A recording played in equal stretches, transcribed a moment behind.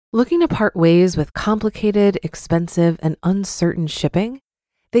Looking to part ways with complicated, expensive, and uncertain shipping?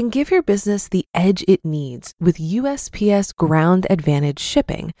 Then give your business the edge it needs with USPS Ground Advantage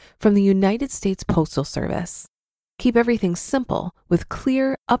shipping from the United States Postal Service. Keep everything simple with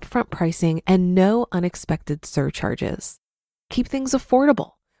clear, upfront pricing and no unexpected surcharges. Keep things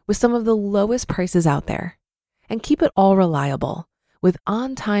affordable with some of the lowest prices out there. And keep it all reliable with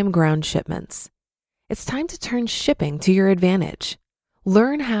on-time ground shipments. It's time to turn shipping to your advantage.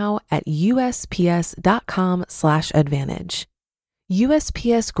 Learn how at USPS.com/advantage.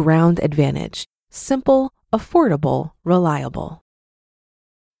 USPS Ground Advantage. Simple, affordable, reliable.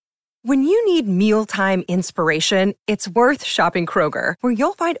 When you need mealtime inspiration, it's worth shopping Kroger, where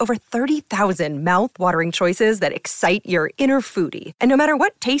you'll find over 30,000 mouth-watering choices that excite your inner foodie. And no matter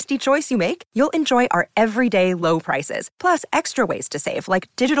what tasty choice you make, you'll enjoy our everyday low prices, plus extra ways to save, like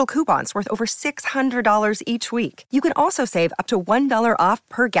digital coupons worth over $600 each week. You can also save up to $1 off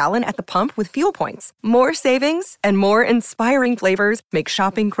per gallon at the pump with fuel points. More savings and more inspiring flavors make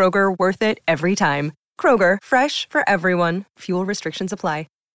shopping Kroger worth it every time. Kroger, fresh for everyone. Fuel restrictions apply.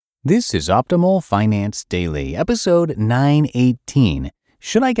 This is Optimal Finance Daily, episode 918.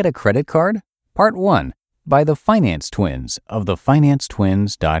 Should I Get a Credit Card? Part 1, by the Finance Twins of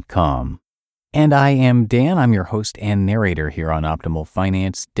thefinancetwins.com. And I am Dan. I'm your host and narrator here on Optimal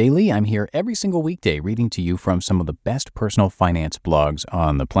Finance Daily. I'm here every single weekday reading to you from some of the best personal finance blogs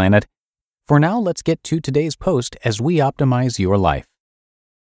on the planet. For now, let's get to today's post as we optimize your life.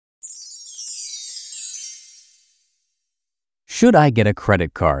 Should I Get a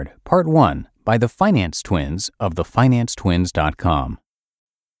Credit Card? Part 1, by the Finance Twins of thefinancetwins.com.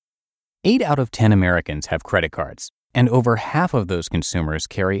 8 out of 10 Americans have credit cards, and over half of those consumers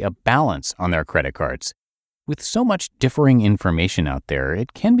carry a balance on their credit cards. With so much differing information out there,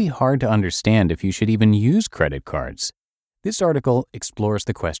 it can be hard to understand if you should even use credit cards. This article explores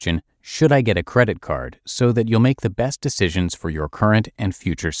the question, should I get a credit card, so that you'll make the best decisions for your current and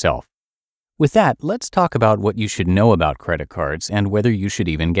future self. With that, let's talk about what you should know about credit cards and whether you should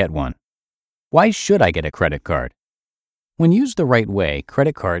even get one. Why should I get a credit card? When used the right way,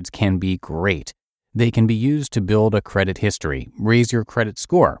 credit cards can be great. They can be used to build a credit history, raise your credit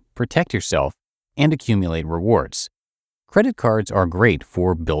score, protect yourself, and accumulate rewards. Credit cards are great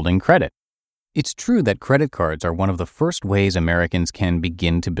for building credit. It's true that credit cards are one of the first ways Americans can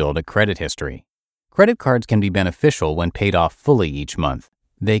begin to build a credit history. Credit cards can be beneficial when paid off fully each month.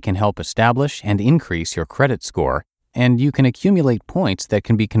 They can help establish and increase your credit score, and you can accumulate points that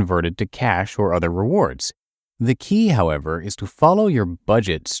can be converted to cash or other rewards. The key, however, is to follow your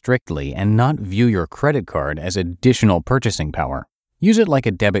budget strictly and not view your credit card as additional purchasing power. Use it like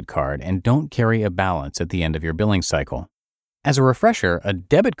a debit card and don't carry a balance at the end of your billing cycle. As a refresher, a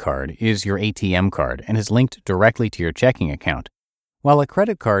debit card is your ATM card and is linked directly to your checking account, while a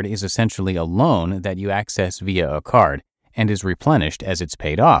credit card is essentially a loan that you access via a card and is replenished as it's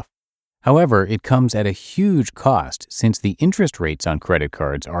paid off. However, it comes at a huge cost since the interest rates on credit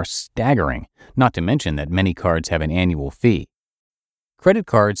cards are staggering, not to mention that many cards have an annual fee. Credit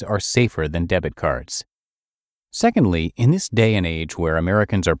cards are safer than debit cards. Secondly, in this day and age where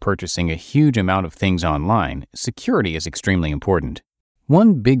Americans are purchasing a huge amount of things online, security is extremely important.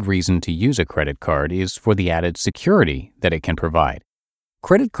 One big reason to use a credit card is for the added security that it can provide.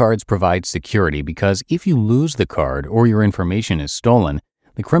 Credit cards provide security because if you lose the card or your information is stolen,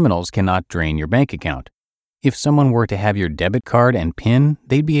 the criminals cannot drain your bank account. If someone were to have your debit card and PIN,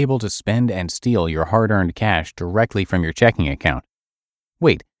 they'd be able to spend and steal your hard-earned cash directly from your checking account.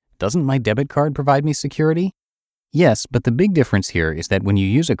 Wait, doesn't my debit card provide me security? Yes, but the big difference here is that when you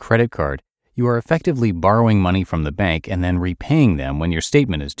use a credit card, you are effectively borrowing money from the bank and then repaying them when your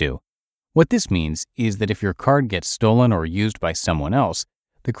statement is due. What this means is that if your card gets stolen or used by someone else,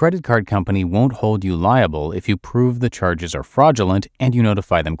 the credit card company won't hold you liable if you prove the charges are fraudulent and you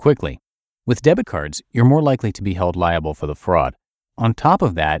notify them quickly. With debit cards, you're more likely to be held liable for the fraud. On top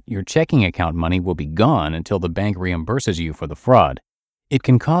of that, your checking account money will be gone until the bank reimburses you for the fraud. It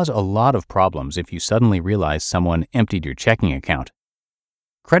can cause a lot of problems if you suddenly realize someone emptied your checking account.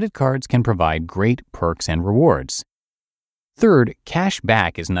 Credit cards can provide great perks and rewards. Third, cash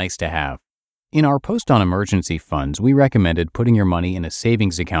back is nice to have. In our post on emergency funds, we recommended putting your money in a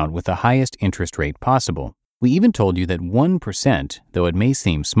savings account with the highest interest rate possible. We even told you that 1%, though it may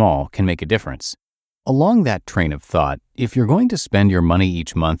seem small, can make a difference. Along that train of thought, if you're going to spend your money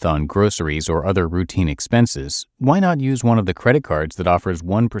each month on groceries or other routine expenses, why not use one of the credit cards that offers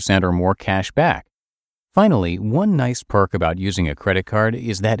 1% or more cash back? Finally, one nice perk about using a credit card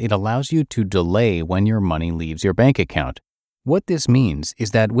is that it allows you to delay when your money leaves your bank account. What this means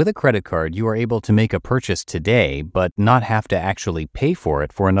is that with a credit card, you are able to make a purchase today, but not have to actually pay for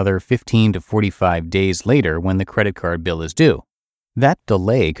it for another 15 to 45 days later when the credit card bill is due. That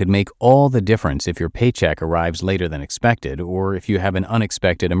delay could make all the difference if your paycheck arrives later than expected, or if you have an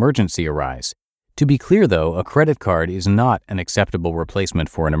unexpected emergency arise. To be clear though, a credit card is not an acceptable replacement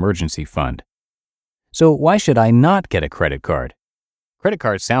for an emergency fund. So why should I not get a credit card? Credit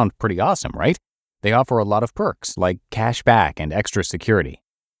cards sound pretty awesome, right? They offer a lot of perks like cash back and extra security.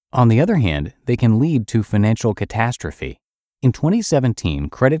 On the other hand, they can lead to financial catastrophe. In 2017,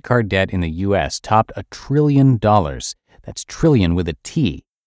 credit card debt in the US topped $1 trillion. That's trillion with a T.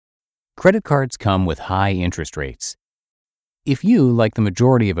 Credit cards come with high interest rates. If you, like the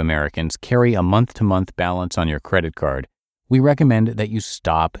majority of Americans, carry a month-to-month balance on your credit card, we recommend that you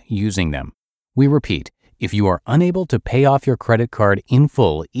stop using them. We repeat, if you are unable to pay off your credit card in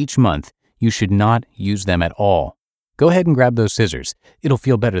full each month, you should not use them at all. Go ahead and grab those scissors. It'll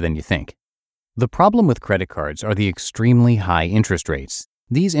feel better than you think. The problem with credit cards are the extremely high interest rates.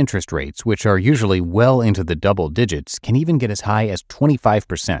 These interest rates, which are usually well into the double digits, can even get as high as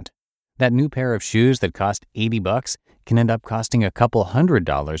 25%. That new pair of shoes that cost $80 can end up costing a couple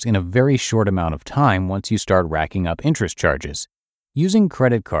 $100 in a very short amount of time once you start racking up interest charges. Using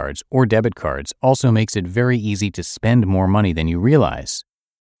credit cards or debit cards also makes it very easy to spend more money than you realize.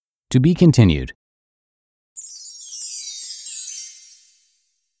 To be continued.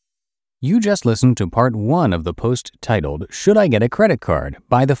 You just listened to part 1 of the post titled, Should I Get a Credit Card?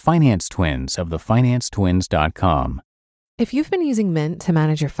 By the Finance Twins of thefinancetwins.com. If you've been using Mint to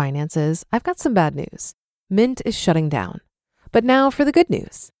manage your finances, I've got some bad news. Mint is shutting down. But now for the good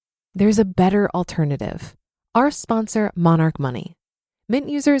news. There's a better alternative. Our sponsor, Monarch Money. Mint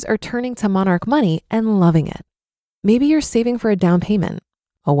users are turning to Monarch Money and loving it. Maybe you're saving for a down payment,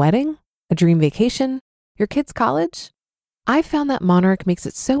 a wedding, a dream vacation, your kid's college. I've found that Monarch makes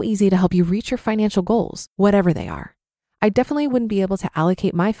it so easy to help you reach your financial goals, whatever they are. I definitely wouldn't be able to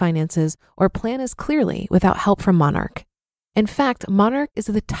allocate my finances or plan as clearly without help from Monarch. In fact, Monarch is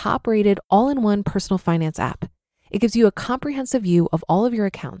the top-rated all-in-one personal finance app. It gives you a comprehensive view of all of your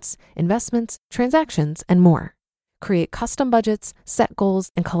accounts, investments, transactions, and more. Create custom budgets, set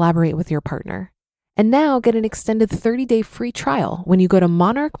goals, and collaborate with your partner. And now get an extended 30-day free trial when you go to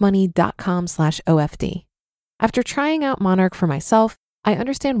monarchmoney.com/OFD. After trying out Monarch for myself, I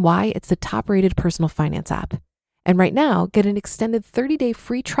understand why it's the top-rated personal finance app. And right now, get an extended 30-day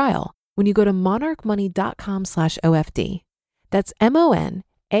free trial when you go to monarchmoney.com/OFD. That's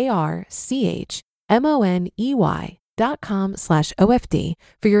monarchmoney.com/OFD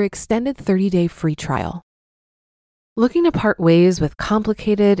for your extended 30-day free trial. Looking to part ways with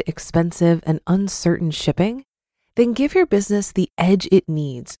complicated, expensive, and uncertain shipping? Then give your business the edge it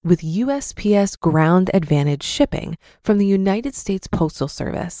needs with USPS Ground Advantage shipping from the United States Postal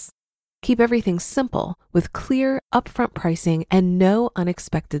Service. Keep everything simple with clear, upfront pricing and no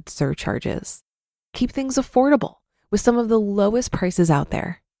unexpected surcharges. Keep things affordable with some of the lowest prices out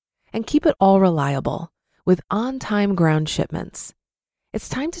there. And keep it all reliable with on-time ground shipments. It's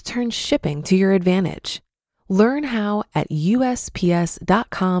time to turn shipping to your advantage. Learn how at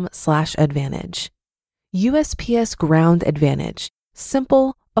USPS.com/advantage. USPS Ground Advantage.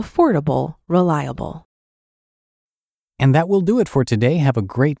 Simple, affordable, reliable. And that will do it for today. Have a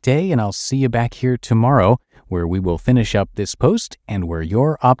great day, and I'll see you back here tomorrow, where we will finish up this post and where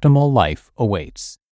your optimal life awaits.